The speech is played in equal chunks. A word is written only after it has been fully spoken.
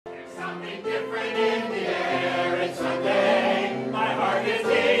something different in the air. It's Sunday. My heart is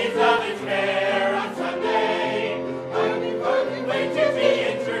seized of its care on Sunday. I wait to be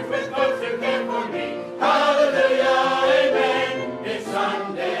in church with folks who care for me. Hallelujah, amen. It's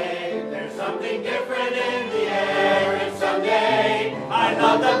Sunday. There's something different in the air. It's Sunday. I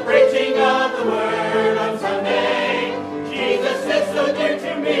love the preaching of the word on Sunday. Jesus is so dear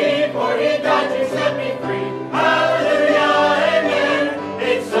to me, for he died to set me free. Hallelujah, amen.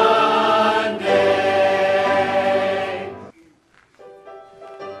 It's Sunday.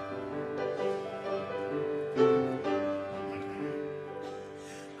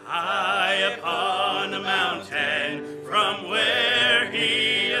 High upon a mountain, from where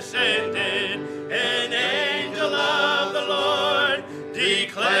he ascended, an angel of the Lord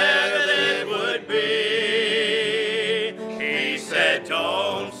declared that it would be. He said,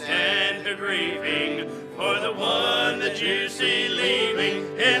 don't stand here grieving for the one that you see leaving,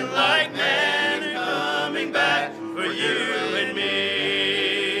 in like manner coming back for you and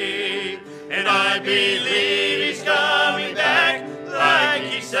me. And I believe he's coming back like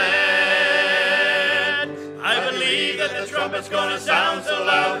he said. I believe that the trumpet's gonna sound so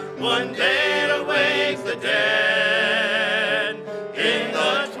loud, one day it awakes the dead. In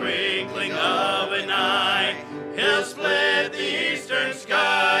the twinkling of an eye, he'll split the eastern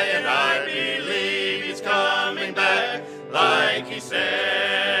sky, and I believe he's coming back like he said.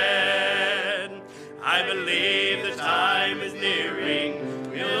 I believe the time is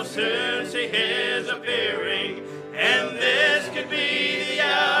nearing, we'll soon see his appearing, and this could be the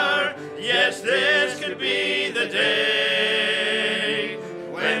hour, yes, this could be the day,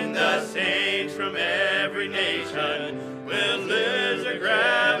 when the saints from every nation will lose their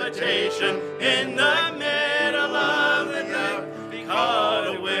gravitation in the middle of the night, be caught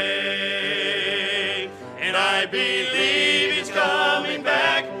away. And I believe he's coming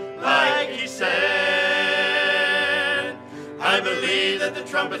back like he said. I believe that the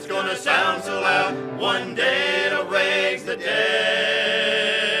trumpet's gonna sound so loud, one day it awakes the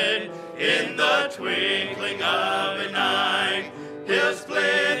dead. In the twinkling of an eye, he'll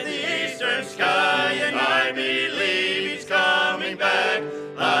split the eastern sky, and I believe he's coming back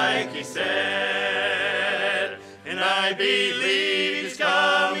like he said. And I believe he's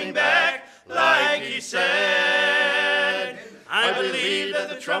coming back like he said. I believe that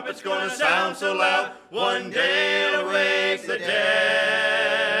the trumpet's gonna sound so loud, one day it awakes the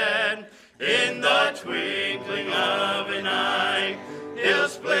dead. In the twinkling of an eye, he'll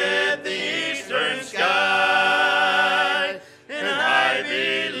split the eastern sky, and I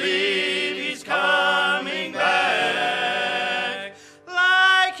believe he's coming back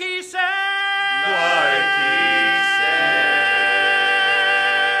like he said. Like he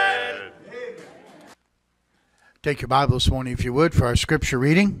said. Take your Bible this morning, if you would, for our scripture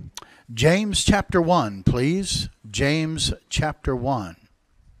reading. James chapter 1, please. James chapter 1.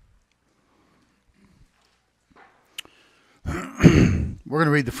 We're going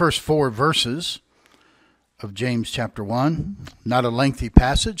to read the first 4 verses of James chapter 1. Not a lengthy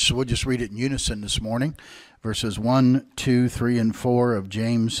passage, so we'll just read it in unison this morning. Verses 1, 2, 3, and 4 of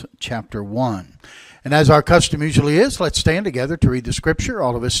James chapter 1. And as our custom usually is, let's stand together to read the scripture.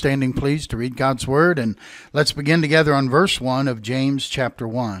 All of us standing, please, to read God's word. And let's begin together on verse 1 of James chapter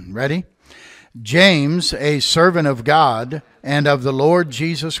 1. Ready? James, a servant of God and of the Lord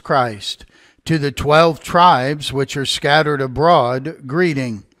Jesus Christ, to the 12 tribes which are scattered abroad,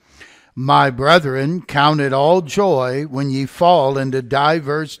 greeting. My brethren, count it all joy when ye fall into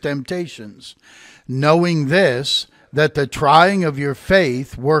diverse temptations, knowing this, that the trying of your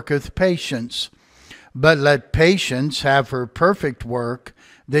faith worketh patience. But let patience have her perfect work,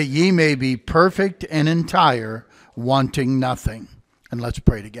 that ye may be perfect and entire, wanting nothing. And let's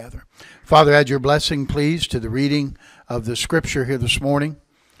pray together. Father, add your blessing, please, to the reading of the scripture here this morning.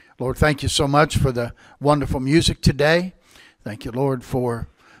 Lord, thank you so much for the wonderful music today. Thank you, Lord, for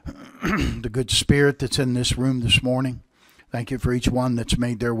the good spirit that's in this room this morning. Thank you for each one that's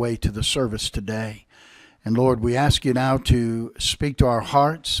made their way to the service today. And Lord, we ask you now to speak to our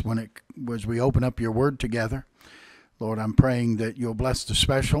hearts as we open up your word together. Lord, I'm praying that you'll bless the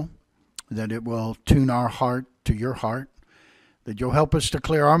special, that it will tune our heart to your heart, that you'll help us to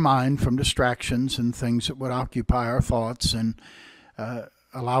clear our mind from distractions and things that would occupy our thoughts, and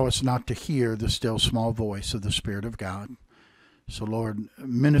allow us not to hear the still small voice of the Spirit of God. So, Lord,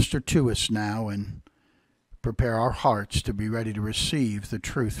 minister to us now and prepare our hearts to be ready to receive the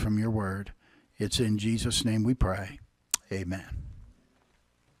truth from your word. It's in Jesus' name we pray. Amen.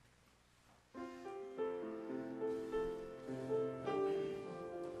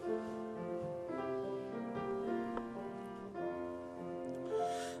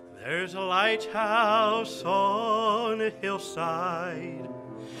 There's a lighthouse on a hillside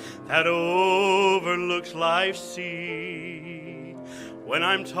that overlooks life's sea. When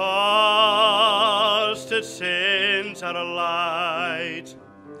I'm tossed, it sends out a light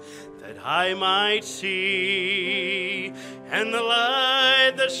that I might see. And the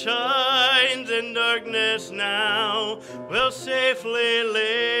light that shines in darkness now will safely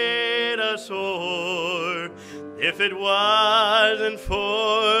lead us o'er. If it wasn't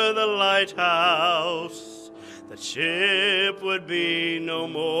for the lighthouse, the ship would be no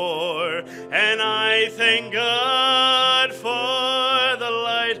more. And I thank God for the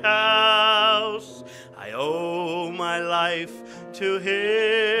lighthouse. I owe my life to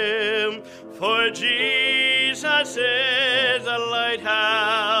Him, for Jesus is a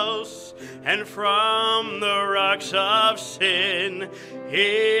lighthouse, and from the rocks of sin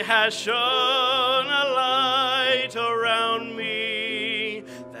He has shone a light around me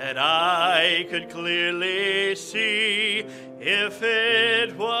that I could clearly see. If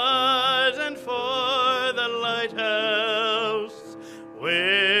it wasn't for the lighthouse,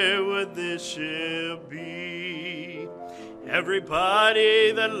 where would this ship be?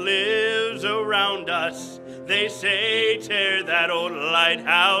 Everybody that lives around us, they say, tear that old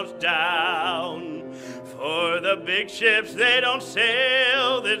lighthouse down. For the big ships, they don't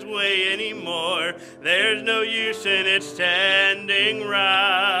sail this way anymore. There's no use in it standing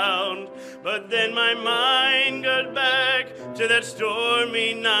round. But then my mind goes back to that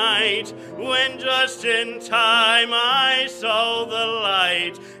stormy night when just in time I saw the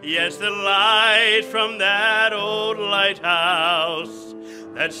light. Yes, the light from that old lighthouse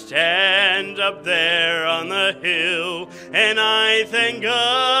that stands up there on the hill. And I thank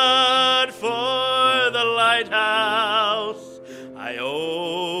God for the lighthouse. I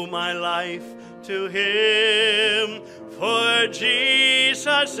owe my life to Him, for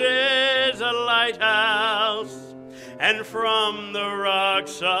Jesus is a lighthouse, and from the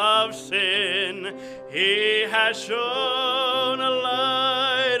rocks of sin He has shone a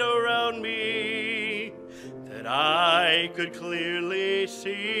light around me that I could clearly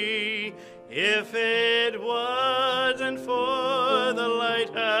see. If it wasn't for the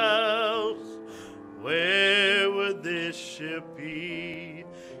lighthouse, where would this ship be?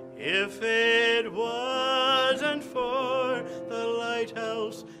 If it wasn't for the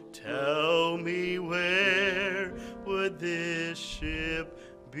lighthouse, tell me, where would this ship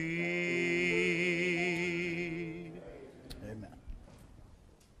be? Amen.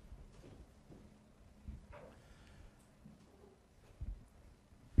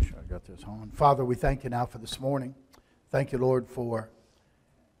 Sure, I got this on. Father, we thank you now for this morning. Thank you, Lord, for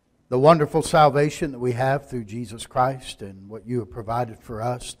the wonderful salvation that we have through Jesus Christ and what you have provided for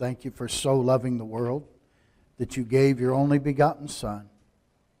us. Thank you for so loving the world that you gave your only begotten Son,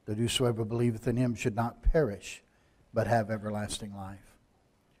 that whosoever believeth in Him should not perish, but have everlasting life.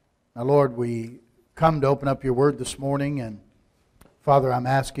 Now, Lord, we come to open up your word this morning, and Father, I'm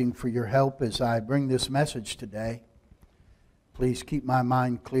asking for your help as I bring this message today. Please keep my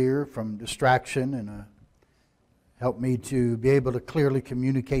mind clear from distraction and help me to be able to clearly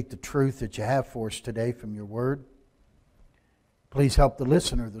communicate the truth that you have for us today from your word. Please help the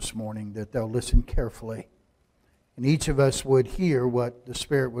listener this morning that they'll listen carefully, and each of us would hear what the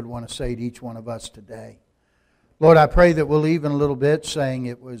Spirit would want to say to each one of us today. Lord, I pray that we'll leave in a little bit saying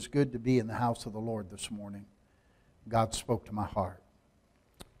it was good to be in the house of the Lord this morning. God spoke to my heart.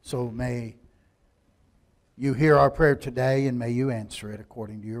 So may you hear our prayer today, and may you answer it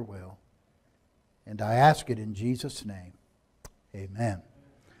according to your will. And I ask it in Jesus' name. Amen.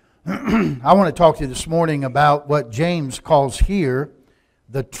 I want to talk to you this morning about what James calls here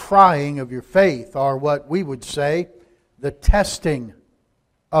the trying of your faith, or what we would say, the testing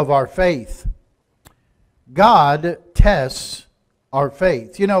of our faith. God tests our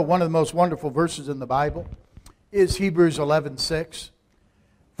faith. You know, one of the most wonderful verses in the Bible is Hebrews 11:6.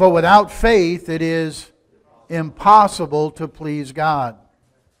 For without faith it is impossible to please God.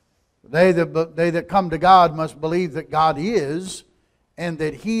 They that come to God must believe that God is, and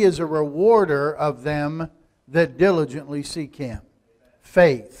that He is a rewarder of them that diligently seek Him.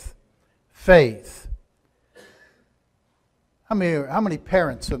 Faith. Faith. How many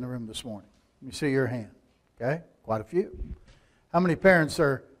parents in the room this morning? Let me see your hand. Okay, quite a few. How many parents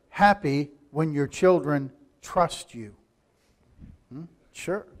are happy when your children trust you?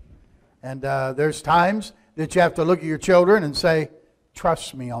 Sure. And there's times that you have to look at your children and say,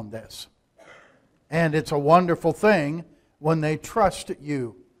 trust me on this. And it's a wonderful thing when they trust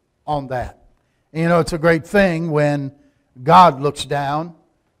you on that. And you know, it's a great thing when God looks down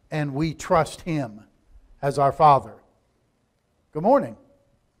and we trust Him as our Father. Good morning.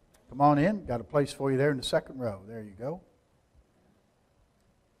 Come on in. Got a place for you there in the second row. There you go.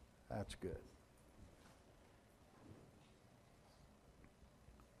 That's good.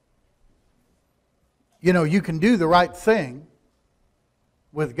 You know, you can do the right thing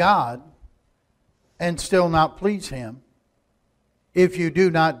with God and still not please Him if you do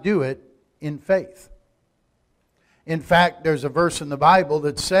not do it in faith. In fact, there's a verse in the Bible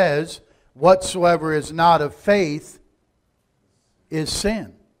that says, whatsoever is not of faith is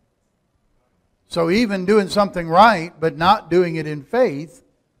sin. So even doing something right but not doing it in faith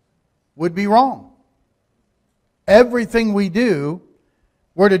would be wrong. Everything we do,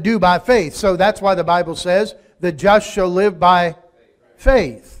 we're to do by faith. So that's why the Bible says, the just shall live by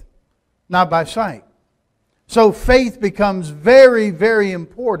faith, not by sight. So faith becomes very, very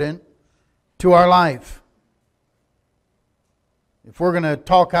important to our life. If we're going to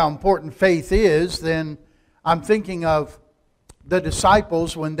talk how important faith is, then I'm thinking of the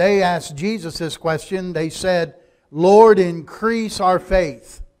disciples. When they asked Jesus this question, they said, Lord, increase our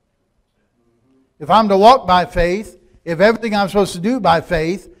faith. If I'm to walk by faith, if everything I'm supposed to do by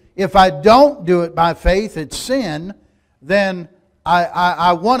faith, if I don't do it by faith, it's sin, then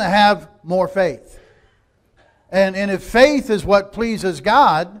I want to have more faith. And if faith is what pleases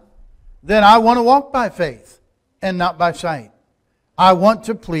God, then I want to walk by faith and not by sight. I want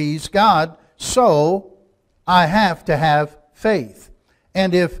to please God, so I have to have faith.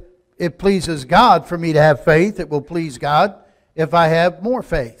 And if it pleases God for me to have faith, it will please God if I have more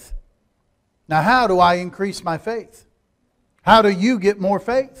faith. Now, how do I increase my faith? How do you get more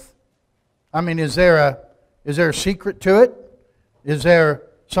faith? I mean, is there a secret to it? Is there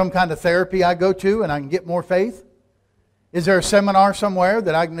some kind of therapy I go to and I can get more faith? Is there a seminar somewhere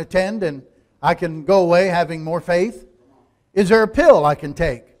that I can attend and I can go away having more faith? Is there a pill I can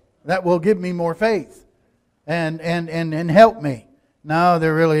take that will give me more faith and help me? No,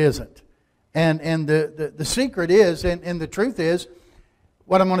 there really isn't. And the secret is, and the truth is,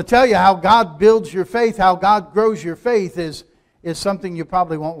 what I'm going to tell you, how God builds your faith, how God grows your faith is something you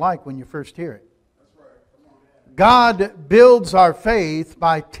probably won't like when you first hear it. God builds our faith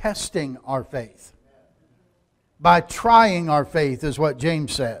by testing our faith. By trying our faith is what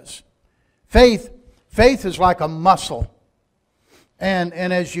James says. Faith is like a muscle. And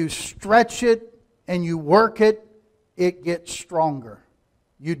as you stretch it and you work it, it gets stronger.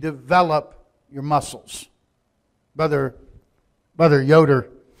 You develop your muscles. Brother Yoder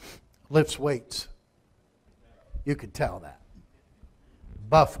lifts weights. You could tell that.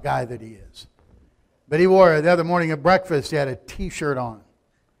 Buff guy that he is. But he wore, the other morning at breakfast, he had a t-shirt on.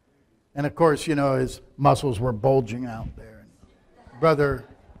 And of course, you know, his muscles were bulging out there.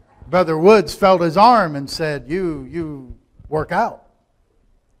 Brother Woods felt his arm and said, you work out.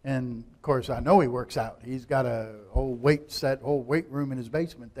 And of course, I know he works out. He's got a whole weight room in his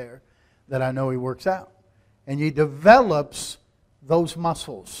basement there that I know he works out. And he develops those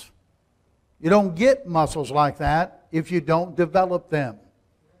muscles. You don't get muscles like that if you don't develop them.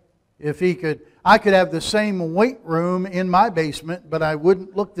 I could have the same weight room in my basement, but I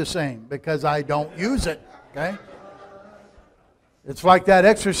wouldn't look the same because I don't use it. Okay? It's like that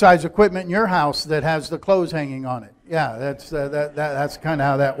exercise equipment in your house that has the clothes hanging on it. Yeah, that's kind of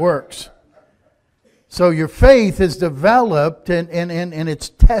how that works. So your faith is developed and it's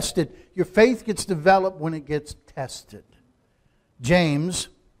tested. Your faith gets developed when it gets tested. James,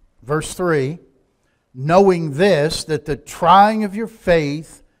 verse 3, knowing this, that the trying of your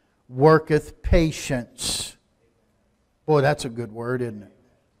faith worketh patience. Boy, that's a good word, isn't it?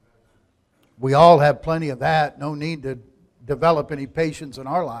 We all have plenty of that. No need to develop any patience in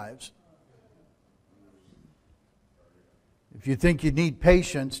our lives. If you think you need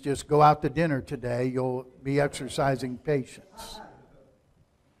patience, just go out to dinner today. You'll be exercising patience.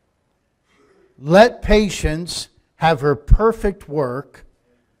 Let patience have her perfect work,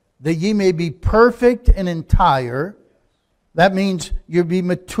 that ye may be perfect and entire. That means you'll be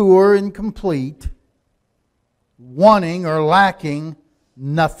mature and complete, wanting or lacking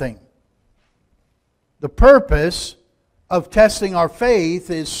nothing. The purpose of testing our faith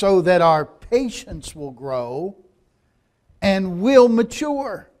is so that our patience will grow and will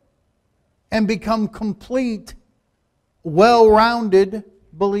mature and become complete, well-rounded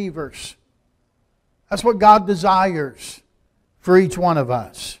believers. That's what God desires for each one of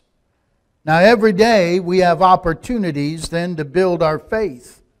us. Now, every day we have opportunities then to build our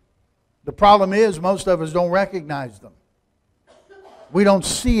faith. The problem is most of us don't recognize them. We don't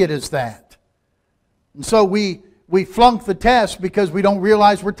see it as that. And so we flunk the test because we don't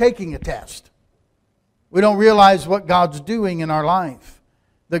realize we're taking a test. We don't realize what God's doing in our life.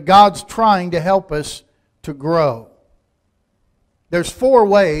 That God's trying to help us to grow. There's 4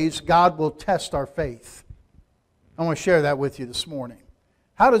 ways God will test our faith. I want to share that with you this morning.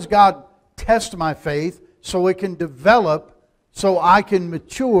 How does God test my faith so it can develop, so I can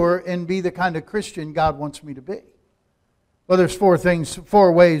mature and be the kind of Christian God wants me to be? Well, there's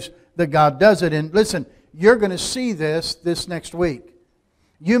 4 ways that God does it. And listen, you're going to see this next week.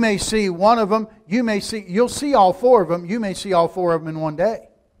 You may see one of them. You'll see all 4 of them. You may see all 4 of them in one day.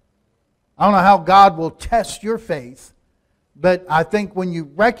 I don't know how God will test your faith, but I think when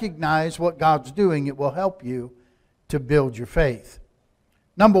you recognize what God's doing, it will help you to build your faith.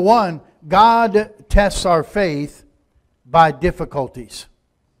 Number 1, God tests our faith by difficulties.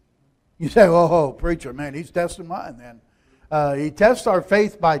 You say, oh, preacher, man, he's testing mine then. He tests our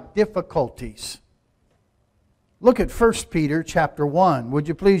faith by difficulties. Look at 1 Peter chapter 1. Would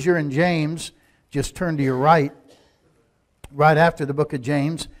you please? You're in James. Just turn to your right. Right after the book of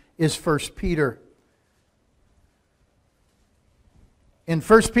James is 1 Peter. In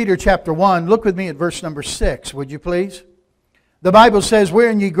 1 Peter chapter 1, look with me at verse number 6, would you please? The Bible says,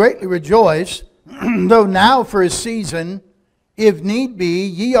 wherein ye greatly rejoice, though now for a season, if need be,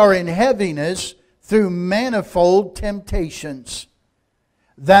 ye are in heaviness through manifold temptations,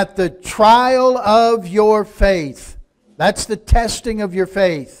 that the trial of your faith, that's the testing of your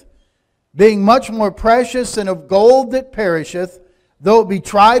faith, being much more precious than of gold that perisheth, though it be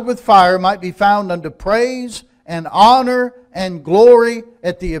tried with fire, might be found unto praise and honor and glory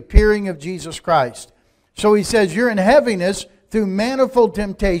at the appearing of Jesus Christ. So he says, you're in heaviness through manifold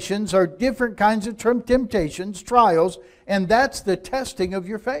temptations, or different kinds of temptations, trials, and that's the testing of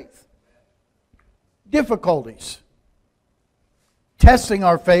your faith. Difficulties. Testing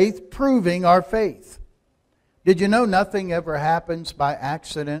our faith, proving our faith. Did you know nothing ever happens by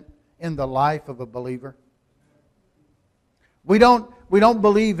accident in the life of a believer? We don't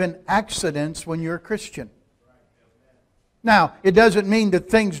believe in accidents when you're a Christian. Now, it doesn't mean that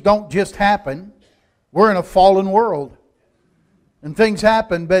things don't just happen. We're in a fallen world. And things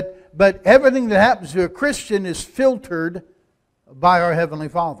happen, but everything that happens to a Christian is filtered by our Heavenly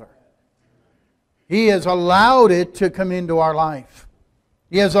Father. He has allowed it to come into our life.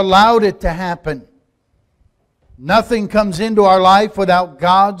 He has allowed it to happen. Nothing comes into our life without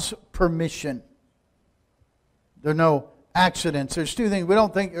God's permission. There are no accidents. There's 2 things. We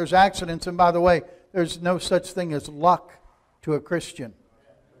don't think there's accidents. And by the way, there's no such thing as luck to a Christian.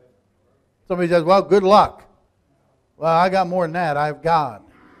 Somebody says, well, good luck. Well, I got more than that. I have God.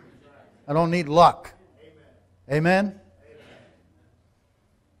 I don't need luck. Amen?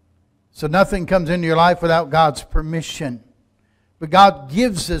 So nothing comes into your life without God's permission. But God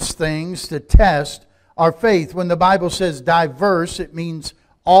gives us things to test our faith. When the Bible says diverse, it means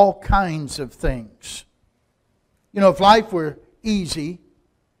all kinds of things. You know, if life were easy,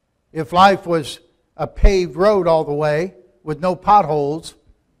 if life was a paved road all the way with no potholes,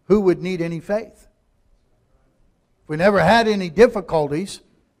 who would need any faith? If we never had any difficulties,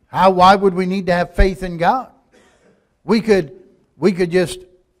 why would we need to have faith in God? We could just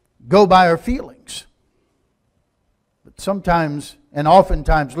go by our feelings. But sometimes and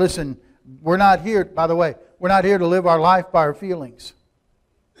oftentimes, listen, we're not here, by the way, we're not here to live our life by our feelings.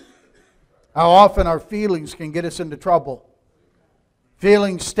 How often our feelings can get us into trouble.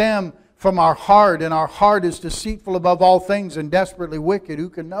 Feelings stem from our heart, and our heart is deceitful above all things and desperately wicked. Who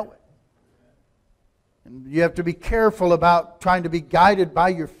can know it? And you have to be careful about trying to be guided by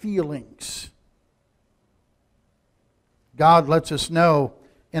your feelings. God lets us know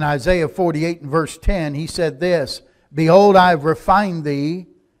in Isaiah 48 and verse 10, He said this, Behold, I have refined thee,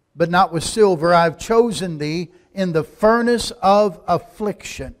 but not with silver. I have chosen thee in the furnace of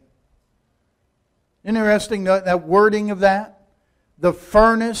affliction. Interesting, that wording of that. The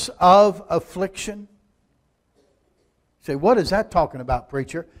furnace of affliction. You say, what is that talking about,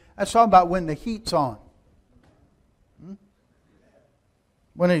 preacher? That's talking about when the heat's on.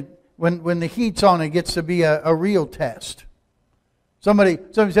 When the heat's on, it gets to be a real test. Somebody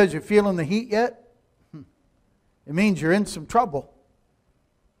says, you're feeling the heat yet? It means you're in some trouble.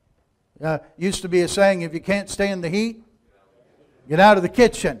 Used to be a saying, if you can't stay in the heat, get out of the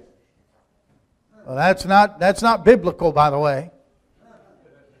kitchen. Well, that's not biblical, by the way.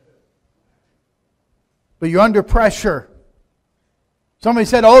 But you're under pressure. Somebody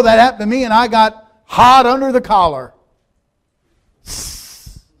said, oh, that happened to me and I got hot under the collar.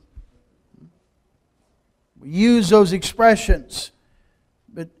 We use those expressions.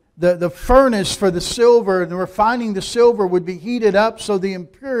 But the furnace for the silver and the refining the silver would be heated up so the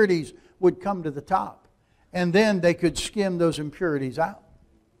impurities would come to the top. And then they could skim those impurities out.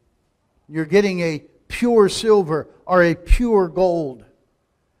 You're getting a pure silver or a pure gold.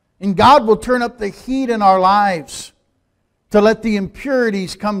 And God will turn up the heat in our lives to let the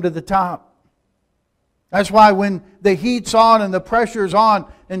impurities come to the top. That's why when the heat's on and the pressure's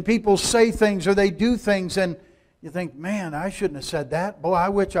on and people say things or they do things and you think, man, I shouldn't have said that. Boy, I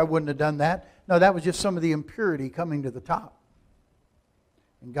wish I wouldn't have done that. No, that was just some of the impurity coming to the top.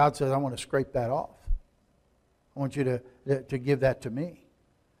 And God says, I want to scrape that off. I want you to give that to me.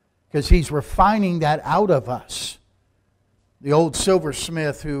 Because He's refining that out of us. The old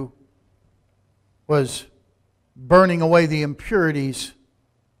silversmith who was burning away the impurities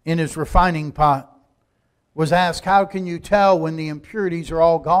in his refining pot was asked, how can you tell when the impurities are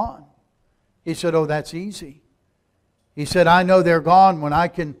all gone? He said, oh, that's easy. He said, I know they're gone when I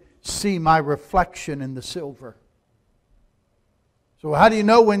can see my reflection in the silver. So how do you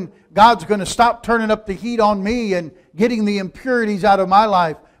know when God's going to stop turning up the heat on me and getting the impurities out of my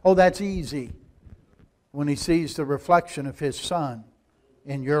life? Oh, that's easy. When He sees the reflection of His Son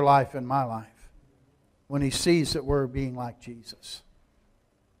in your life and my life. When He sees that we're being like Jesus.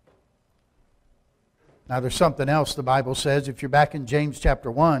 Now there's something else the Bible says, if you're back in James chapter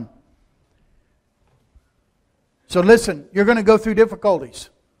 1. So listen, you're going to go through difficulties.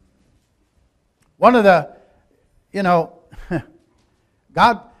 One of the,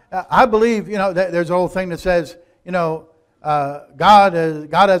 God, I believe, there's an old thing that says, God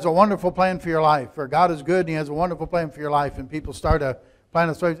has a wonderful plan for your life, or God is good and He has a wonderful plan for your life, and people start a plan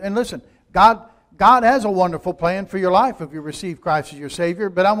of stories. And listen, God has a wonderful plan for your life if you receive Christ as your Savior.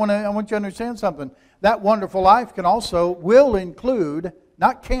 But I want you to understand something. That wonderful life will include,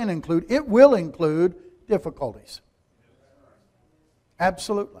 not can include, it will include difficulties.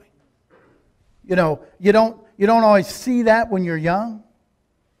 Absolutely. You don't always see that when you're young.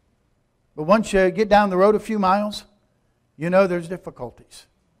 But once you get down the road a few miles, there's difficulties.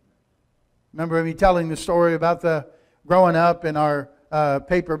 Remember me telling the story about growing up in our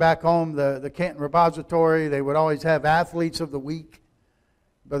paper back home, the Canton Repository. They would always have athletes of the week.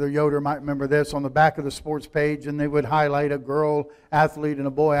 Brother Yoder might remember this on the back of the sports page, and they would highlight a girl athlete and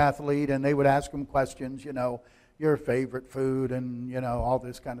a boy athlete, and they would ask them questions, your favorite food and, all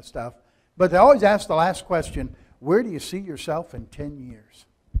this kind of stuff. But they always ask the last question, where do you see yourself in 10 years?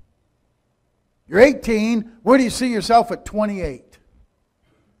 You're 18, where do you see yourself at 28?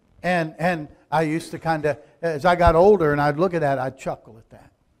 And I used to kind of, as I got older and I'd look at that, I'd chuckle at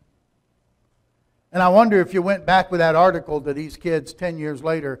that. And I wonder if you went back with that article to these kids 10 years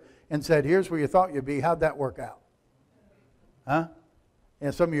later and said, here's where you thought you'd be, how'd that work out? Huh?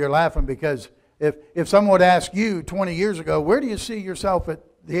 And some of you are laughing because if someone would ask you 20 years ago, where do you see yourself at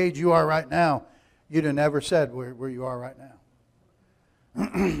the age you are right now? You'd have never said where you are right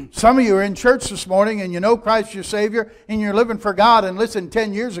now. Some of you are in church this morning and you know Christ your Savior and you're living for God, and listen,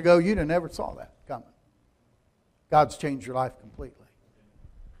 10 years ago you'd have never saw that coming. God's changed your life completely.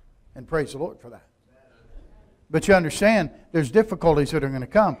 And praise the Lord for that. But you understand, there's difficulties that are going to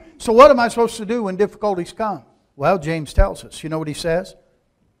come. So what am I supposed to do when difficulties come? Well, James tells us. You know what he says?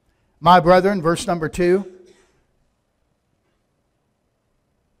 My brethren, verse number 2.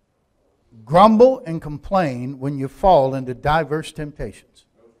 Grumble and complain when you fall into diverse temptations.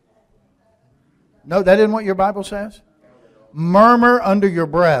 No, that isn't what your Bible says? Murmur under your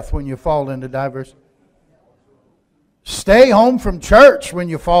breath when you fall into diverse. Stay home from church when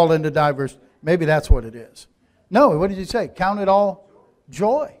you fall into diverse. Maybe that's what it is. No, what did he say? Count it all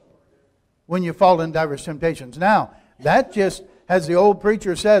joy when you fall into diverse temptations. Now, that just, as the old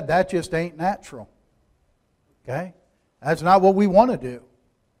preacher said, that just ain't natural. Okay? That's not what we want to do.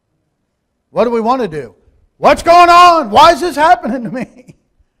 What do we want to do? What's going on? Why is this happening to me?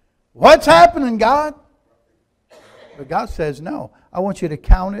 What's happening, God? But God says, no, I want you to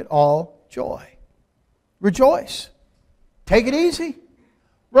count it all joy. Rejoice. Take it easy.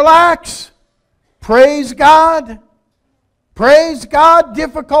 Relax. Praise God. Praise God.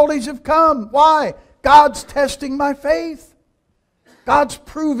 Difficulties have come. Why? God's testing my faith. God's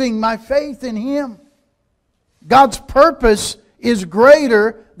proving my faith in Him. God's purpose is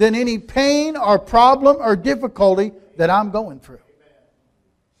greater than any pain or problem or difficulty that I'm going through.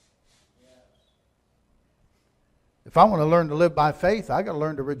 If I want to learn to live by faith, I've got to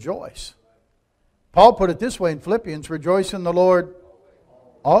learn to rejoice. Paul put it this way in Philippians, rejoice in the Lord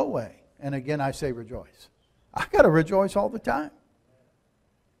always. And again, I say rejoice. I've got to rejoice all the time.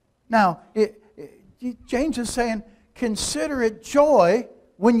 Now, James is saying, consider it joy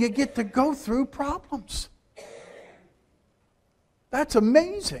when you get to go through problems. That's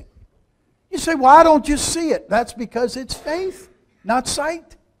amazing. You say, well, I don't just see it. That's because it's faith, not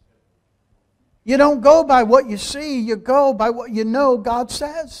sight. You don't go by what you see. You go by what you know God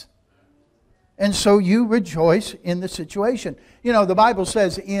says. And so you rejoice in the situation. You know, the Bible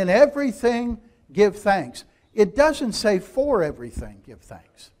says, in everything give thanks. it doesn't say for everything give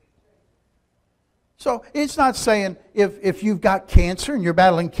thanks. So it's not saying if you've got cancer and you're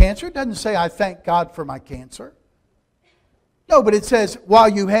battling cancer, it doesn't say I thank God for my cancer. No, but it says while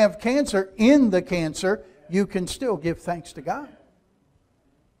you have cancer, in the cancer, you can still give thanks to God.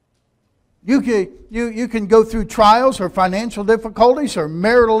 You can go through trials or financial difficulties or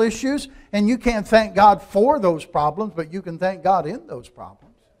marital issues, and you can't thank God for those problems, but you can thank God in those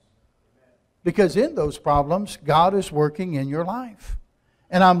problems. Because in those problems, God is working in your life.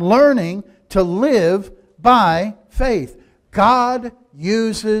 And I'm learning to live by faith. God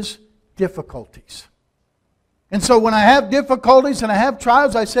uses difficulties. And so when I have difficulties and I have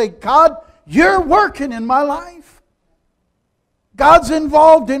trials, I say, God, you're working in my life. God's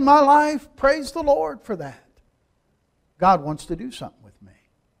involved in my life. Praise the Lord for that. God wants to do something with me.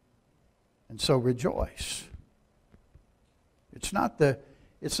 And so rejoice. It's not the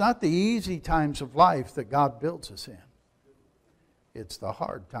easy times of life that God builds us in. It's the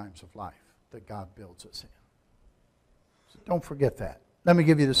hard times of life that God builds us in. So don't forget that. Let me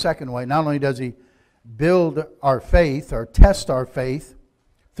give you the second way. Not only does He build our faith or test our faith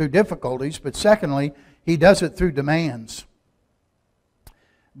through difficulties, but secondly, He does it through demands.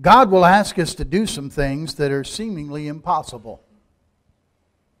 God will ask us to do some things that are seemingly impossible.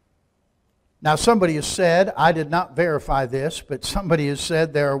 Now somebody has said, I did not verify this, but somebody has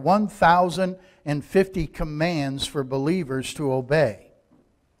said there are 1,050 commands for believers to obey.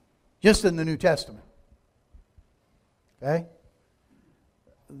 Just in the New Testament. Okay?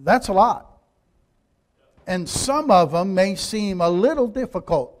 That's a lot. And some of them may seem a little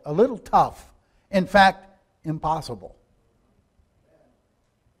difficult, a little tough. In fact, impossible.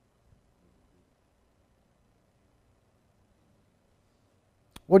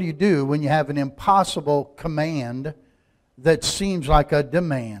 What do you do when you have an impossible command that seems like a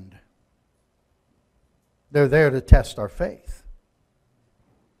demand? They're there to test our faith.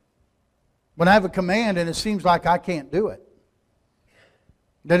 When I have a command and it seems like I can't do it,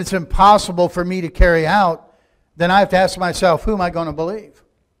 that it's impossible for me to carry out, then I have to ask myself, who am I going to believe?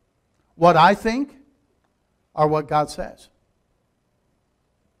 What I think or what God says?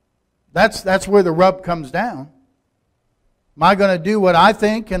 That's where the rub comes down. Am I going to do what I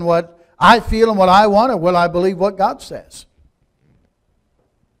think and what I feel and what I want, or will I believe what God says?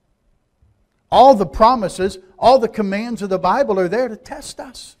 All the promises, all the commands of the Bible are there to test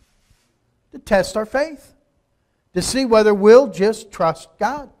us, to test our faith, to see whether we'll just trust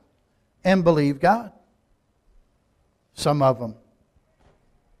God and believe God. Some of them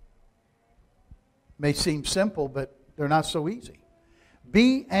may seem simple, but they're not so easy.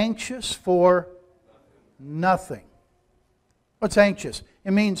 Be anxious for nothing. What's anxious?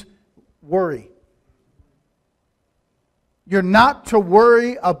 It means worry. You're not to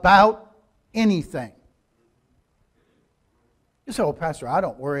worry about anything. You say, oh, Pastor, I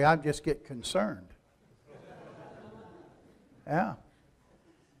don't worry. I just get concerned. Yeah.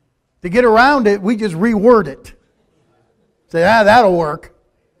 To get around it, we just reword it. Say, that'll work.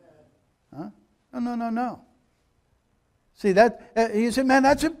 Huh? No. See, you say, man,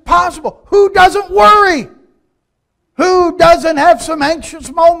 that's impossible. Who doesn't worry? Who doesn't have some anxious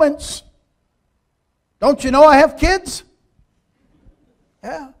moments? Don't you know I have kids?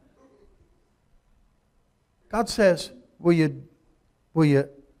 Yeah. God says, will you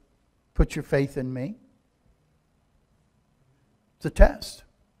put your faith in me? It's a test.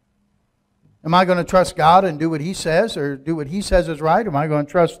 Am I going to trust God and do what He says, or do what He says is right? Or am I going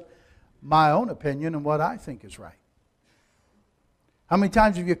to trust my own opinion and what I think is right? How many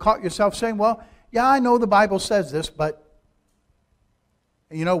times have you caught yourself saying, well, yeah, I know the Bible says this, but,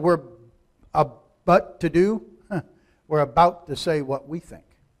 you know, we're about to say what we think.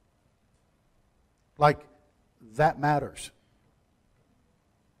 Like that matters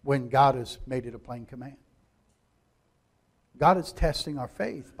when God has made it a plain command. God is testing our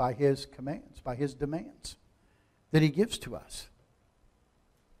faith by His commands, by His demands that He gives to us.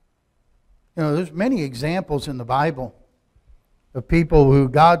 You know, there's many examples in the Bible of people who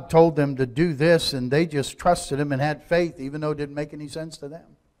God told them to do this and they just trusted Him and had faith even though it didn't make any sense to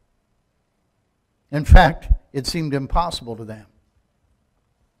them. In fact, it seemed impossible to them.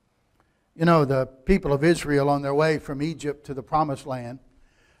 You know, the people of Israel on their way from Egypt to the Promised Land,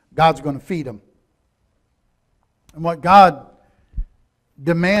 God's going to feed them. And what God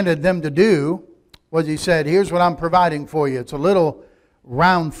demanded them to do was He said, here's what I'm providing for you. It's a little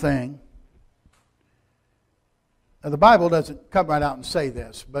round thing. Now, the Bible doesn't come right out and say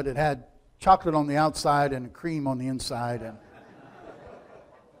this, but it had chocolate on the outside and cream on the inside. And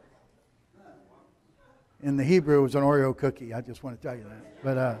in the Hebrew, it was an Oreo cookie. I just want to tell you that.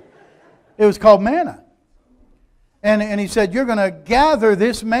 But it was called manna. And he said, you're going to gather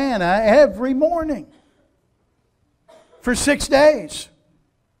this manna every morning for 6 days.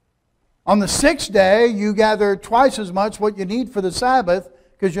 On the 6th day, you gather twice as much what you need for the Sabbath,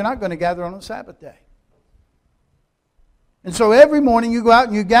 because you're not going to gather on the Sabbath day. And so every morning you go out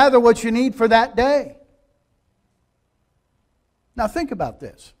and you gather what you need for that day. Now think about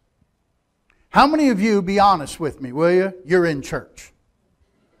this. How many of you, be honest with me, will you? You're in church.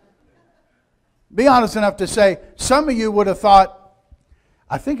 Be honest enough to say, some of you would have thought,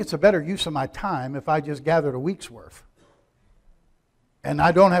 I think it's a better use of my time if I just gathered a week's worth. And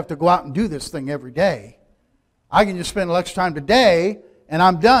I don't have to go out and do this thing every day. I can just spend a extra time today, and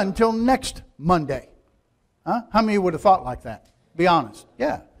I'm done until next Monday. Huh? How many of you would have thought like that? Be honest.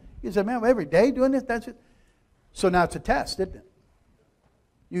 Yeah. You said, man, every day doing this, that's it. So now it's a test, isn't it?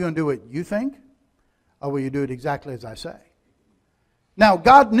 You're going to do what you think, or will you do it exactly as I say? Now,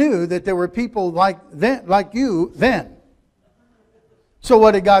 God knew that there were people like you then. So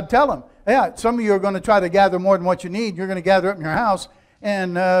what did God tell them? Yeah, some of you are going to try to gather more than what you need. You're going to gather up in your house,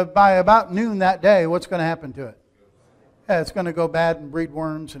 and by about noon that day, what's going to happen to it? Yeah, it's going to go bad and breed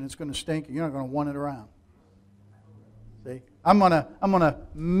worms, and it's going to stink, and you're not going to want it around. See? I'm going to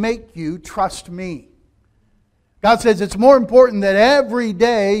make you trust me. God says it's more important that every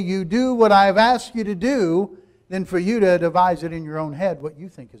day you do what I've asked you to do than for you to devise it in your own head what you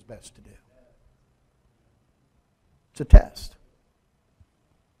think is best to do. It's a test.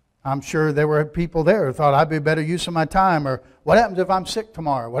 I'm sure there were people there who thought, I'd be better use of my time, or what happens if I'm sick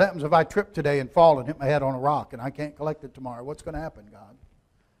tomorrow? What happens if I trip today and fall and hit my head on a rock and I can't collect it tomorrow? What's going to happen, God?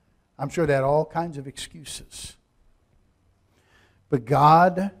 I'm sure they had all kinds of excuses. But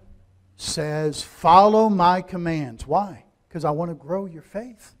God says, follow my commands. Why? Because I want to grow your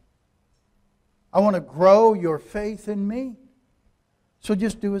faith. I want to grow your faith in me. So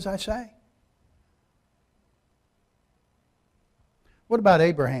just do as I say. What about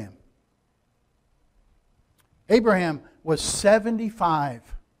Abraham? Abraham was 75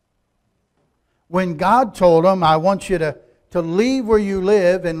 when God told him, I want you to leave where you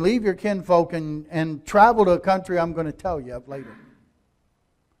live and leave your kinfolk and travel to a country I'm going to tell you of later.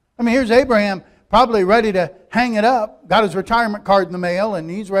 I mean, here's Abraham probably ready to hang it up, got his retirement card in the mail, and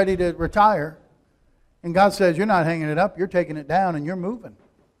he's ready to retire. And God says, you're not hanging it up, you're taking it down and you're moving.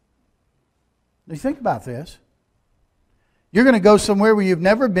 Now, you think about this. You're going to go somewhere where you've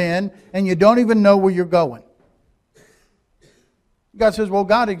never been and you don't even know where you're going. God says, well,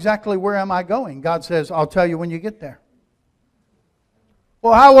 God, exactly where am I going? God says, I'll tell you when you get there.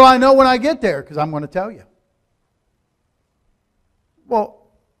 Well, how will I know when I get there? Because I'm going to tell you. Well,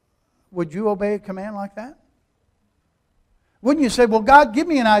 would you obey a command like that? Wouldn't you say, well, God, give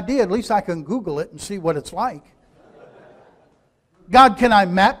me an idea. At least I can Google it and see what it's like. God, can I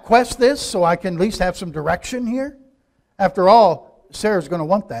MapQuest this so I can at least have some direction here? After all, Sarah's going to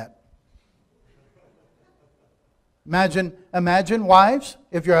want that. Imagine, wives,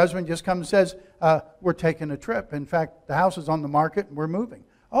 if your husband just comes and says, we're taking a trip. In fact, the house is on the market and we're moving.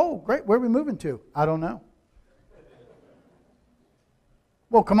 Oh, great. Where are we moving to? I don't know.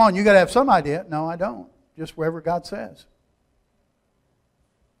 Well, come on, you got to have some idea. No, I don't. Just wherever God says.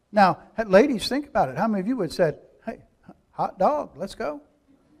 Now, ladies, think about it. How many of you would have said, hey, hot dog, let's go?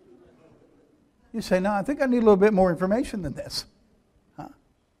 You say, no, I think I need a little bit more information than this. Huh?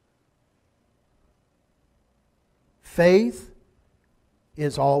 Faith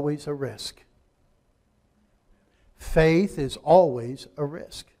is always a risk. Faith is always a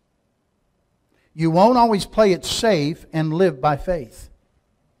risk. You won't always play it safe and live by faith.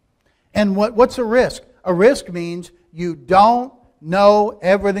 And what's a risk? A risk means you don't know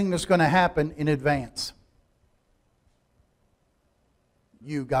everything that's going to happen in advance.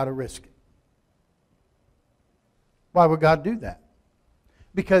 You got to risk it. Why would God do that?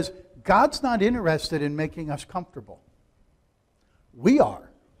 Because God's not interested in making us comfortable. We are.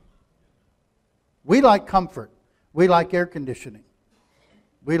 We like comfort. We like air conditioning.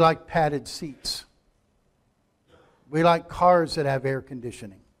 We like padded seats. We like cars that have air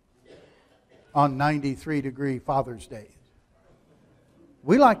conditioning on 93-degree Father's Day.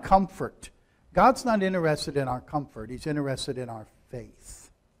 We like comfort. God's not interested in our comfort. He's interested in our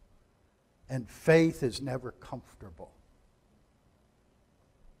faith. And faith is never comfortable.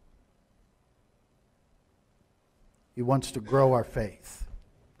 He wants to grow our faith.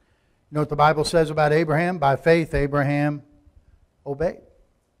 You know what the Bible says about Abraham? By faith, Abraham obeyed.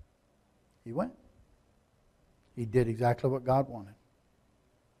 He went. He did exactly what God wanted.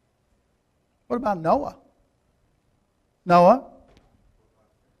 What about Noah? Noah,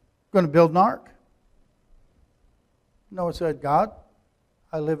 going to build an ark. Noah said, God,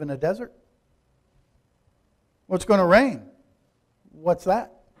 I live in a desert. Well, it's going to rain. What's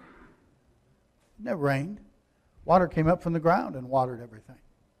that? It never rained. Water came up from the ground and watered everything.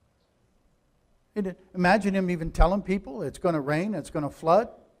 Imagine him even telling people it's going to rain, it's going to flood.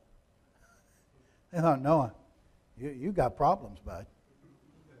 They thought, Noah, you got problems, bud.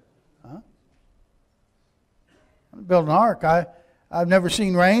 Huh? I'm building an ark. I've never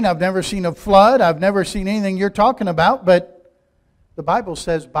seen rain. I've never seen a flood. I've never seen anything you're talking about. But the Bible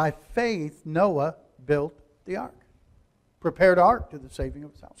says by faith Noah built the ark. Prepared ark to the saving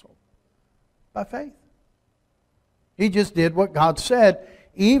of his household. By faith. He just did what God said,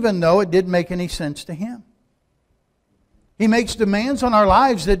 even though it didn't make any sense to him. He makes demands on our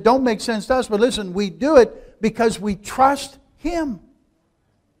lives that don't make sense to us. But listen, we do it because we trust Him.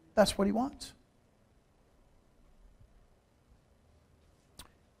 That's what He wants.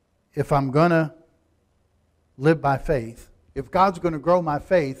 If I'm going to live by faith, if God's going to grow my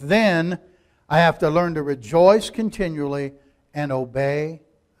faith, then I have to learn to rejoice continually and obey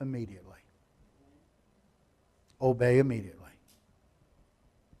immediately. Obey immediately.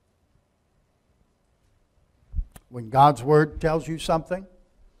 When God's Word tells you something,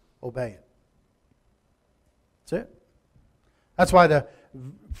 obey it. That's it. That's why the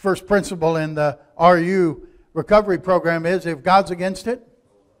first principle in the RU recovery program is, if God's against it,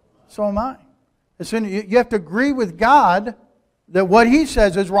 so am I. You have to agree with God that what He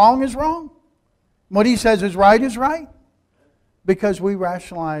says is wrong is wrong. What He says is right. Because we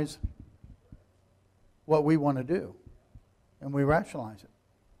rationalize what we want to do. And we rationalize it.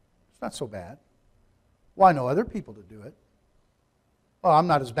 It's not so bad. Well, I know other people to do it. Well, I'm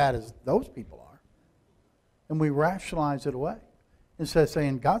not as bad as those people are. And we rationalize it away. Instead of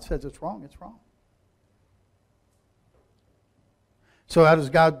saying, God says it's wrong, it's wrong. So how does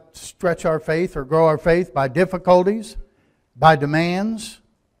God stretch our faith or grow our faith? By difficulties, by demands.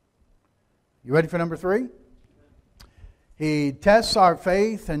 You ready for number 3? He tests our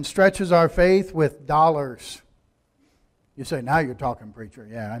faith and stretches our faith with dollars. You say, now you're talking, preacher.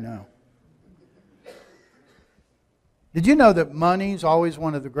 Yeah, I know. Did you know that money is always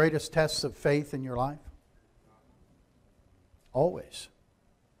one of the greatest tests of faith in your life? Always.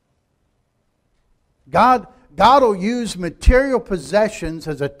 God will use material possessions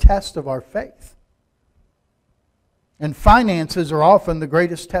as a test of our faith. And finances are often the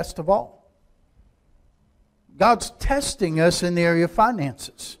greatest test of all. God's testing us in the area of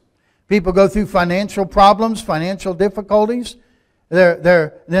finances. People go through financial problems, financial difficulties. Then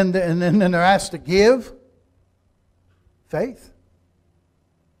they're asked to give. Faith.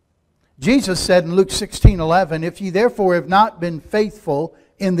 Jesus said in Luke 16:11, if ye therefore have not been faithful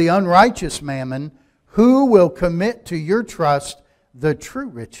in the unrighteous mammon, who will commit to your trust the true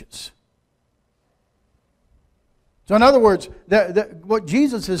riches? So in other words, what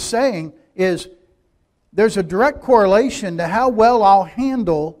Jesus is saying is there's a direct correlation to how well I'll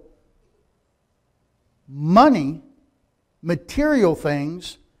handle money, material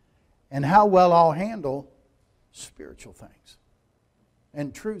things, and how well I'll handle spiritual things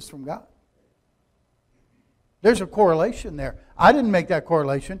and truths from God. There's a correlation there. I didn't make that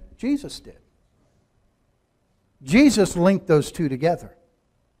correlation. Jesus did. Jesus linked those two together.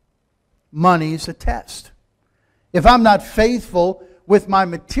 Money is a test. If I'm not faithful with my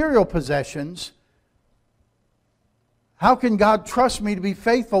material possessions, how can God trust me to be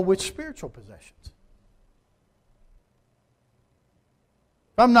faithful with spiritual possessions?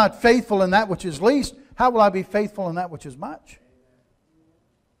 If I'm not faithful in that which is least, how will I be faithful in that which is much?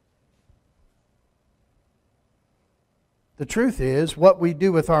 The truth is, what we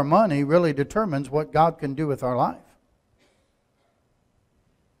do with our money really determines what God can do with our life.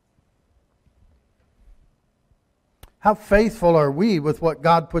 How faithful are we with what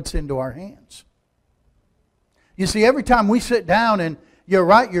God puts into our hands? You see, every time we sit down and you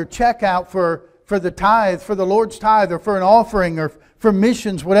write your check out for the tithe, for the Lord's tithe, or for an offering, or for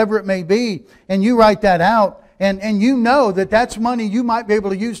missions, whatever it may be, and you write that out, and you know that that's money you might be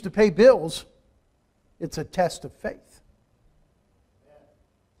able to use to pay bills, it's a test of faith.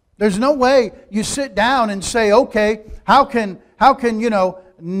 There's no way you sit down and say, okay, how can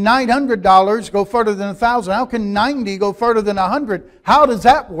 $900 go further than 1,000? How can 90 go further than 100? How does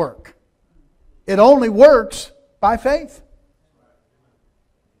that work? It only works by faith.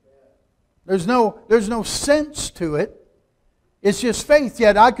 There's no sense to it. It's just faith.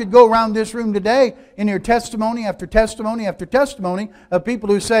 Yet I could go around this room today and hear testimony after testimony after testimony of people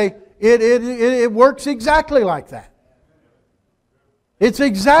who say it works exactly like that. It's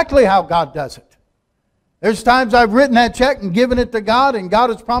exactly how God does it. There's times I've written that check and given it to God, and God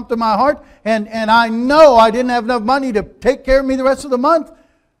has prompted my heart, and I know I didn't have enough money to take care of me the rest of the month,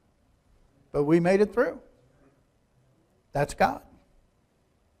 but we made it through. That's God.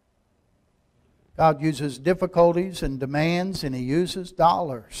 God uses difficulties and demands, and He uses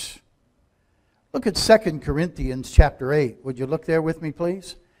dollars. Look at 2 Corinthians chapter 8. Would you look there with me,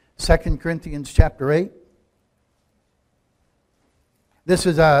 please? 2 Corinthians chapter 8. This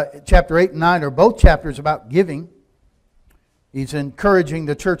is chapter 8 and 9 are both chapters about giving. He's encouraging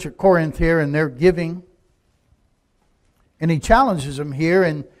the church at Corinth here in their giving. And he challenges them here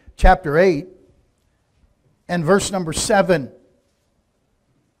in chapter 8 and verse number 7.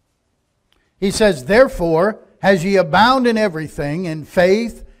 He says, "Therefore, as ye abound in everything, in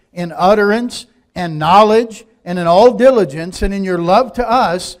faith, in utterance, and knowledge, and in all diligence, and in your love to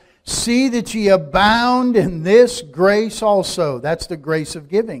us, see that ye abound in this grace also." That's the grace of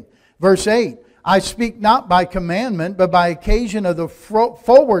giving. Verse 8, "I speak not by commandment, but by occasion of the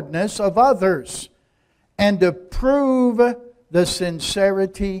forwardness of others, and to prove the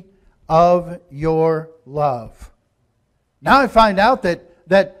sincerity of your love." Now I find out that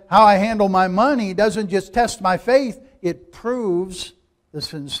how I handle my money doesn't just test my faith, it proves the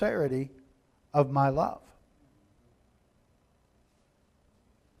sincerity of my love.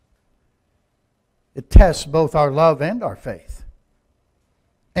 It tests both our love and our faith.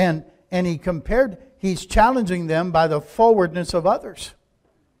 And he's challenging them by the forwardness of others.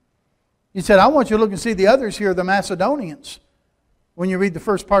 He said, I want you to look and see the others here, the Macedonians. When you read the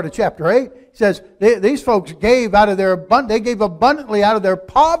first part of chapter 8, he says, these folks gave abundantly out of their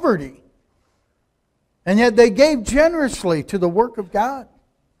poverty. And yet they gave generously to the work of God.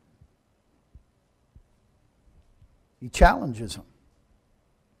 He challenges them.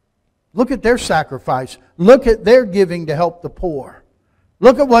 Look at their sacrifice. Look at their giving to help the poor.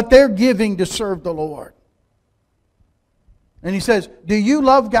 Look at what they're giving to serve the Lord. And he says, do you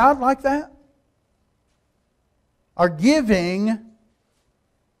love God like that? Our giving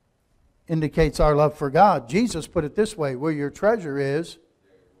indicates our love for God. Jesus put it this way, where your treasure is,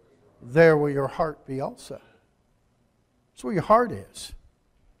 there will your heart be also. That's where your heart is.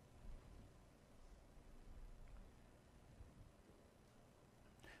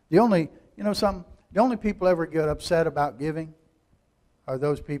 The only people ever get upset about giving are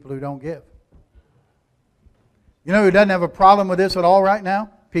those people who don't give. You know who doesn't have a problem with this at all right now?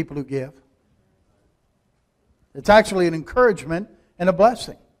 People who give. It's actually an encouragement and a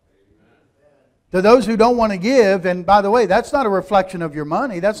blessing. To those who don't want to give, and by the way, that's not a reflection of your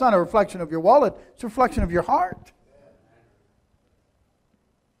money, that's not a reflection of your wallet, it's a reflection of your heart.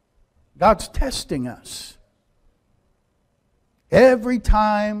 God's testing us. Every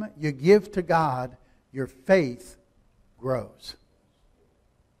time you give to God, your faith grows.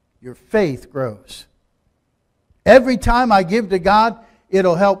 Your faith grows. Every time I give to God,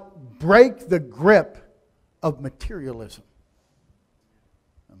 it'll help break the grip of materialism.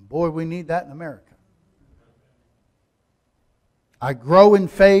 And boy, we need that in America. I grow in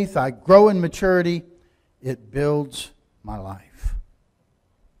faith, I grow in maturity, it builds my life.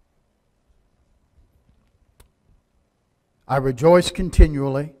 I rejoice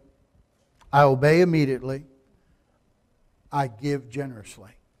continually, I obey immediately, I give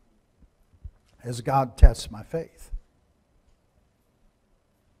generously, as God tests my faith.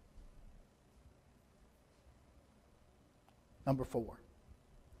 Number 4.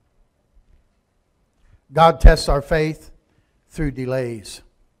 God tests our faith through delays.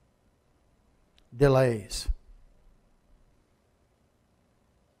 Delays.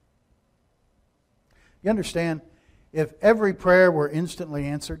 You understand? If every prayer were instantly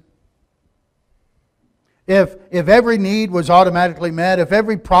answered, if every need was automatically met, if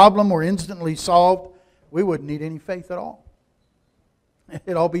every problem were instantly solved, we wouldn't need any faith at all.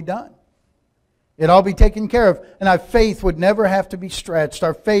 It'd all be done. It'd all be taken care of. And our faith would never have to be stretched.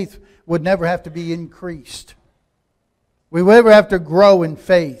 Our faith would never have to be increased. We would never have to grow in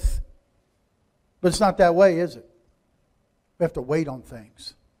faith. But it's not that way, is it? We have to wait on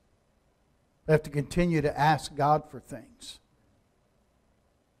things. We have to continue to ask God for things.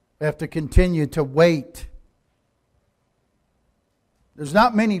 We have to continue to wait. There's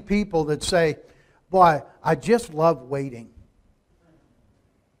not many people that say, boy, I just love waiting.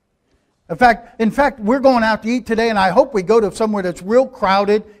 In fact, we're going out to eat today, and I hope we go to somewhere that's real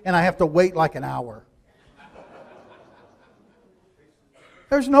crowded and I have to wait like an hour.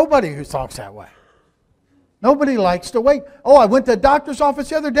 There's nobody who talks that way. Nobody likes to wait. Oh, I went to the doctor's office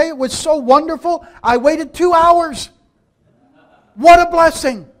the other day. It was so wonderful. I waited 2 hours. What a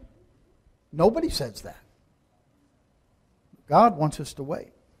blessing. Nobody says that. God wants us to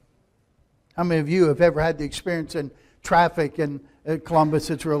wait. How many of you have ever had the experience in traffic in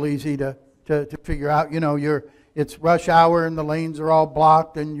Columbus? It's real easy to figure out. You know, it's rush hour and the lanes are all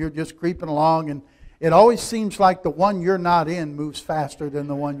blocked and you're just creeping along it always seems like the one you're not in moves faster than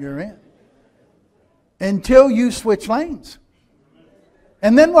the one you're in. Until you switch lanes.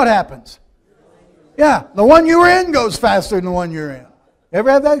 And then what happens? Yeah, the one you were in goes faster than the one you're in.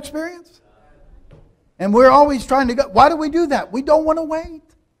 Ever have that experience? And we're always trying to go. Why do we do that? We don't want to wait.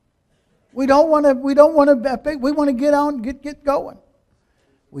 We want to get on, get going.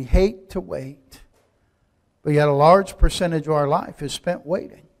 We hate to wait. But yet a large percentage of our life is spent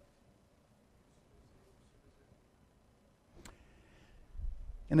waiting.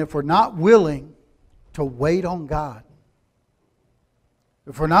 And if we're not willing to wait on God,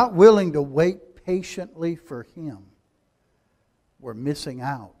 if we're not willing to wait patiently for Him, we're missing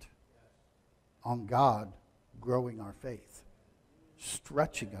out on God growing our faith,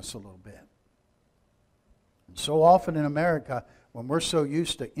 stretching us a little bit. And so often in America, when we're so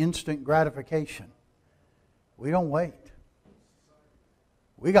used to instant gratification, we don't wait.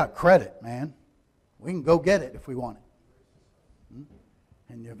 We got credit, man. We can go get it if we want it.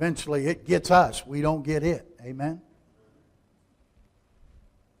 And eventually it gets us. We don't get it. Amen?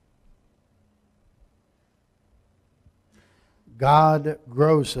 God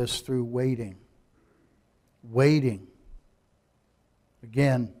grows us through waiting. Waiting.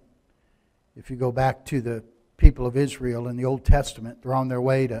 Again, if you go back to the people of Israel in the Old Testament, they're on their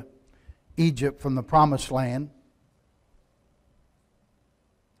way to Egypt from the Promised Land.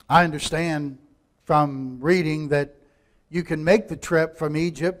 I understand from reading that you can make the trip from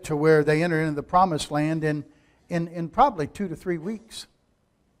Egypt to where they enter into the Promised Land in probably 2 to 3 weeks.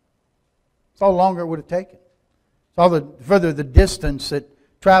 It's all longer it would have taken. It's all the further the distance it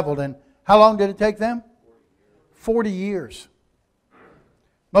traveled. And how long did it take them? 40 years.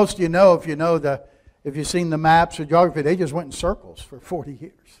 Most of you know, if you've seen the maps or geography, they just went in circles for 40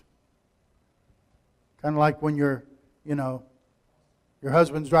 years. Kind of like when your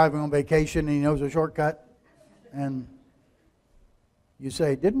husband's driving on vacation and he knows a shortcut. And you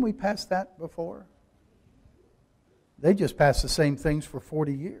say, didn't we pass that before? They just passed the same things for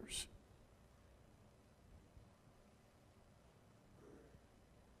 40 years.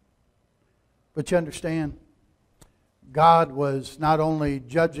 But you understand, God was not only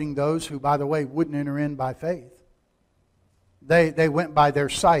judging those who, by the way, wouldn't enter in by faith. They went by their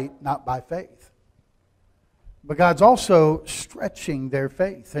sight, not by faith. But God's also stretching their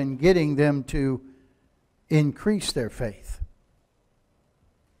faith and getting them to increase their faith.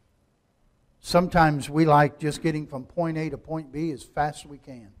 Sometimes we like just getting from point A to point B as fast as we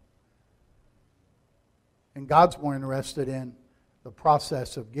can. And God's more interested in the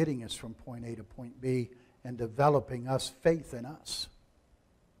process of getting us from point A to point B and developing us faith in us.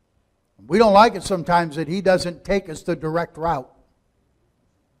 We don't like it sometimes that He doesn't take us the direct route.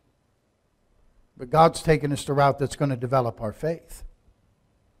 But God's taken us the route that's going to develop our faith.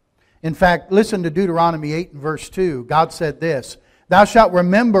 In fact, listen to Deuteronomy 8 and verse 2. God said this, Thou shalt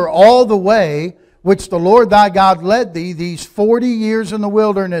remember all the way which the Lord thy God led thee these 40 years in the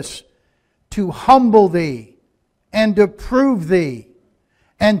wilderness, to humble thee and to prove thee,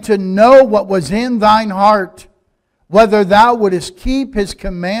 and to know what was in thine heart, whether thou wouldest keep His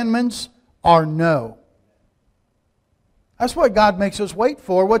commandments or no. That's what God makes us wait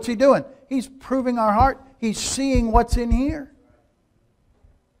for. What's He doing? He's proving our heart. He's seeing what's in here.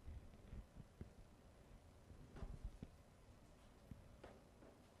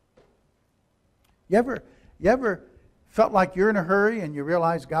 You ever felt like you're in a hurry and you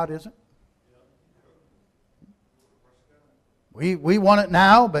realize God isn't? We want it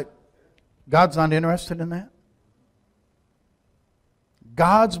now, but God's not interested in that.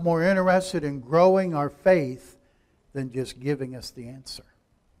 God's more interested in growing our faith than just giving us the answer.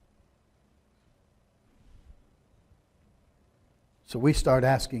 So we start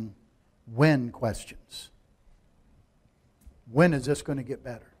asking when questions. When is this going to get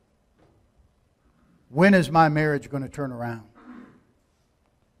better? When is my marriage going to turn around?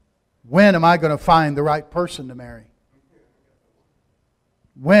 When am I going to find the right person to marry?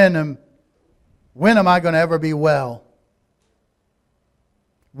 When am I going to ever be well?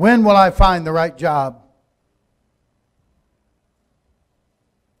 When will I find the right job?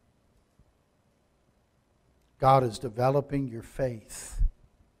 God is developing your faith.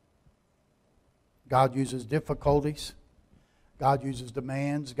 God uses difficulties. God uses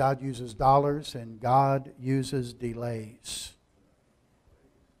demands. God uses dollars. And God uses delays.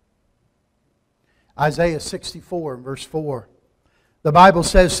 Isaiah 64 verse 4. The Bible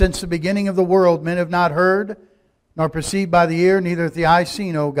says, Since the beginning of the world men have not heard, nor perceived by the ear, neither hath the eye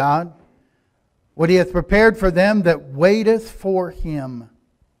seen, O God, what He hath prepared for them that waiteth for Him.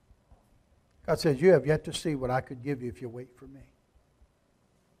 God says, you have yet to see what I could give you if you wait for me.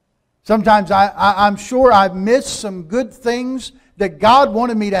 Sometimes I'm sure I've missed some good things that God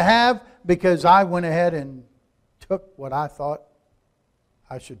wanted me to have because I went ahead and took what I thought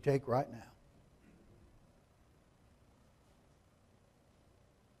I should take right now.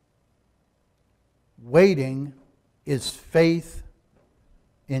 Waiting is faith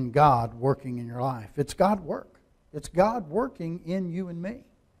in God working in your life. It's God work. It's God working in you and me.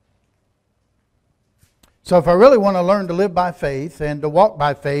 So if I really want to learn to live by faith and to walk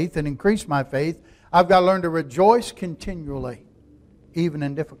by faith and increase my faith, I've got to learn to rejoice continually, even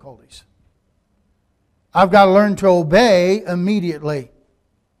in difficulties. I've got to learn to obey immediately.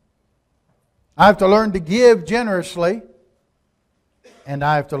 I have to learn to give generously, and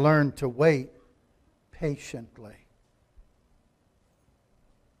I have to learn to wait patiently.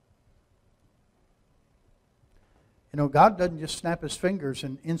 You know, God doesn't just snap His fingers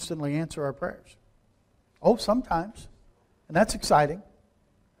and instantly answer our prayers. Oh, sometimes. And that's exciting.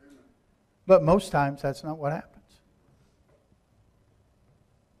 But most times that's not what happens.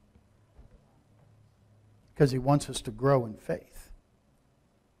 Because He wants us to grow in faith.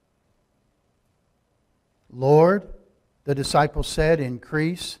 Lord, the disciples said,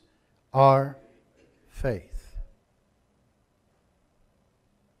 increase our faith.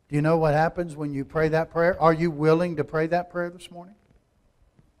 Do you know what happens when you pray that prayer? Are you willing to pray that prayer this morning?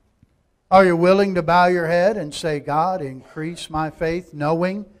 Are you willing to bow your head and say, God, increase my faith,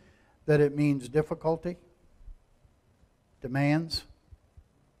 knowing that it means difficulty, demands,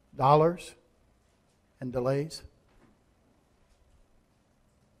 dollars, and delays?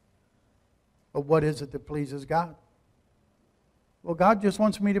 But what is it that pleases God? Well, God just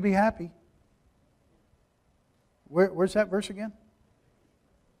wants me to be happy. Where's that verse again?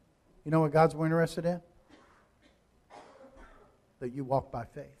 You know what God's more interested in? That you walk by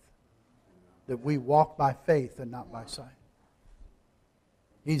faith. That we walk by faith and not by sight.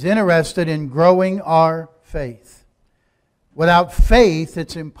 He's interested in growing our faith. Without faith,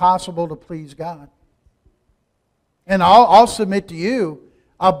 it's impossible to please God. And I'll submit to you,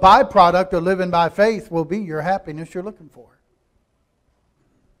 a byproduct of living by faith will be your happiness you're looking for.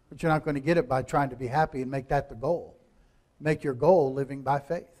 But you're not going to get it by trying to be happy and make that the goal. Make your goal living by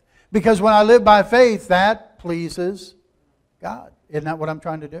faith. Because when I live by faith, that pleases God. Isn't that what I'm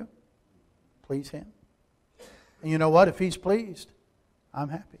trying to do? Please Him. And you know what? If He's pleased, I'm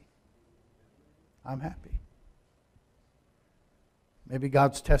happy. I'm happy. Maybe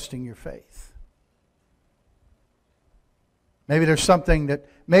God's testing your faith. Maybe there's something that,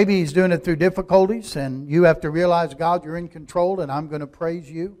 maybe He's doing it through difficulties and you have to realize, God, you're in control and I'm going to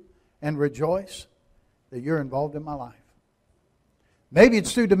praise you and rejoice that you're involved in my life. Maybe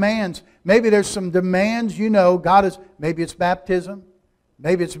it's through demands. Maybe there's some demands you know God is, maybe it's baptism.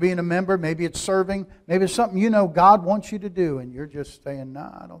 Maybe it's being a member. Maybe it's serving. Maybe it's something you know God wants you to do and you're just saying, no,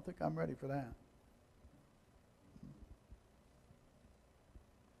 I don't think I'm ready for that.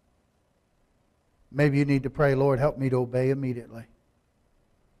 Maybe you need to pray, Lord, help me to obey immediately.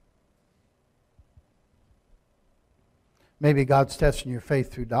 Maybe God's testing your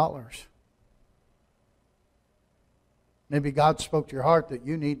faith through dollars. Maybe God spoke to your heart that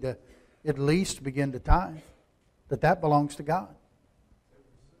you need to at least begin to tithe. That belongs to God.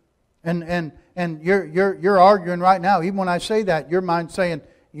 And you're arguing right now. Even when I say that, your mind's saying,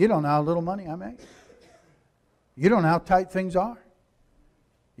 you don't know how little money I make. You don't know how tight things are.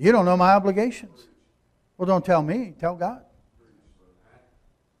 You don't know my obligations. Well, don't tell me. Tell God.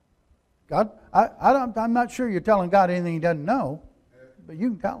 God, I'm not sure you're telling God anything He doesn't know, but you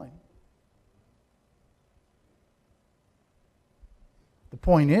can tell Him. The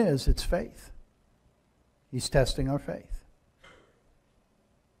point is, it's faith. He's testing our faith.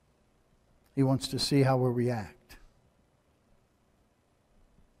 He wants to see how we'll react.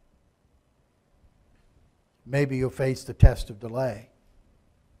 Maybe you'll face the test of delay.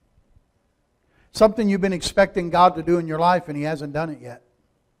 Something you've been expecting God to do in your life and He hasn't done it yet.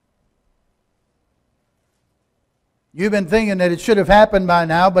 You've been thinking that it should have happened by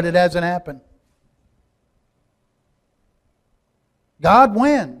now, but it hasn't happened. God,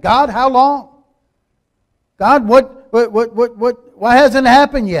 when? God, how long? God, why hasn't it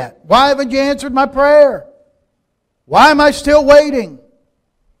happened yet? Why haven't you answered my prayer? Why am I still waiting?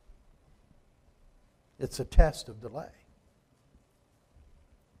 It's a test of delay.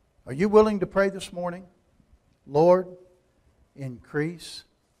 Are you willing to pray this morning? Lord, increase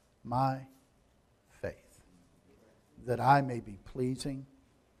my faith, that I may be pleasing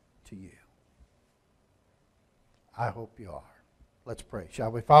to you. I hope you are. Let's pray,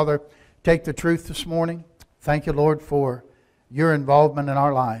 shall we? Father, take the truth this morning. Thank you, Lord, for your involvement in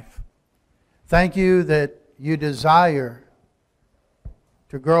our life. Thank you that you desire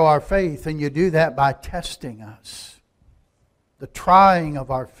to grow our faith, and you do that by testing us, the trying of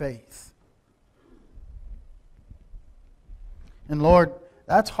our faith. And Lord,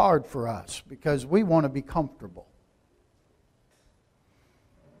 that's hard for us because we want to be comfortable.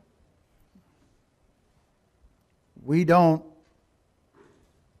 We kind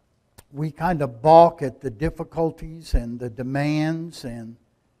of balk at the difficulties and the demands and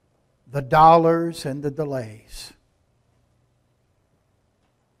the dollars and the delays.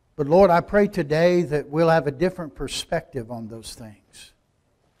 But Lord, I pray today that we'll have a different perspective on those things.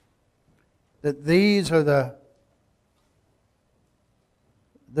 That these are the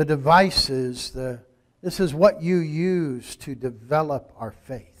devices, this is what you use to develop our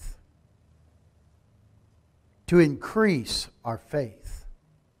faith, to increase our faith,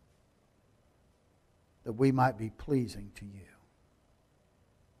 that we might be pleasing to you.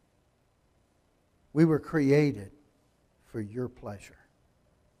 We were created for your pleasure.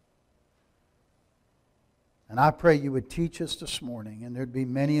 And I pray you would teach us this morning, and there'd be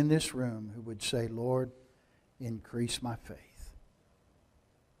many in this room who would say, Lord, increase my faith.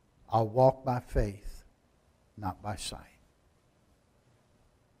 I'll walk by faith, not by sight.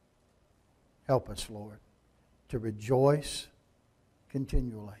 Help us, Lord, to rejoice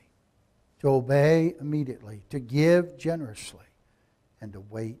continually, to obey immediately, to give generously, and to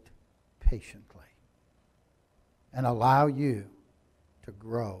wait patiently. And allow you to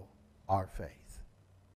grow our faith.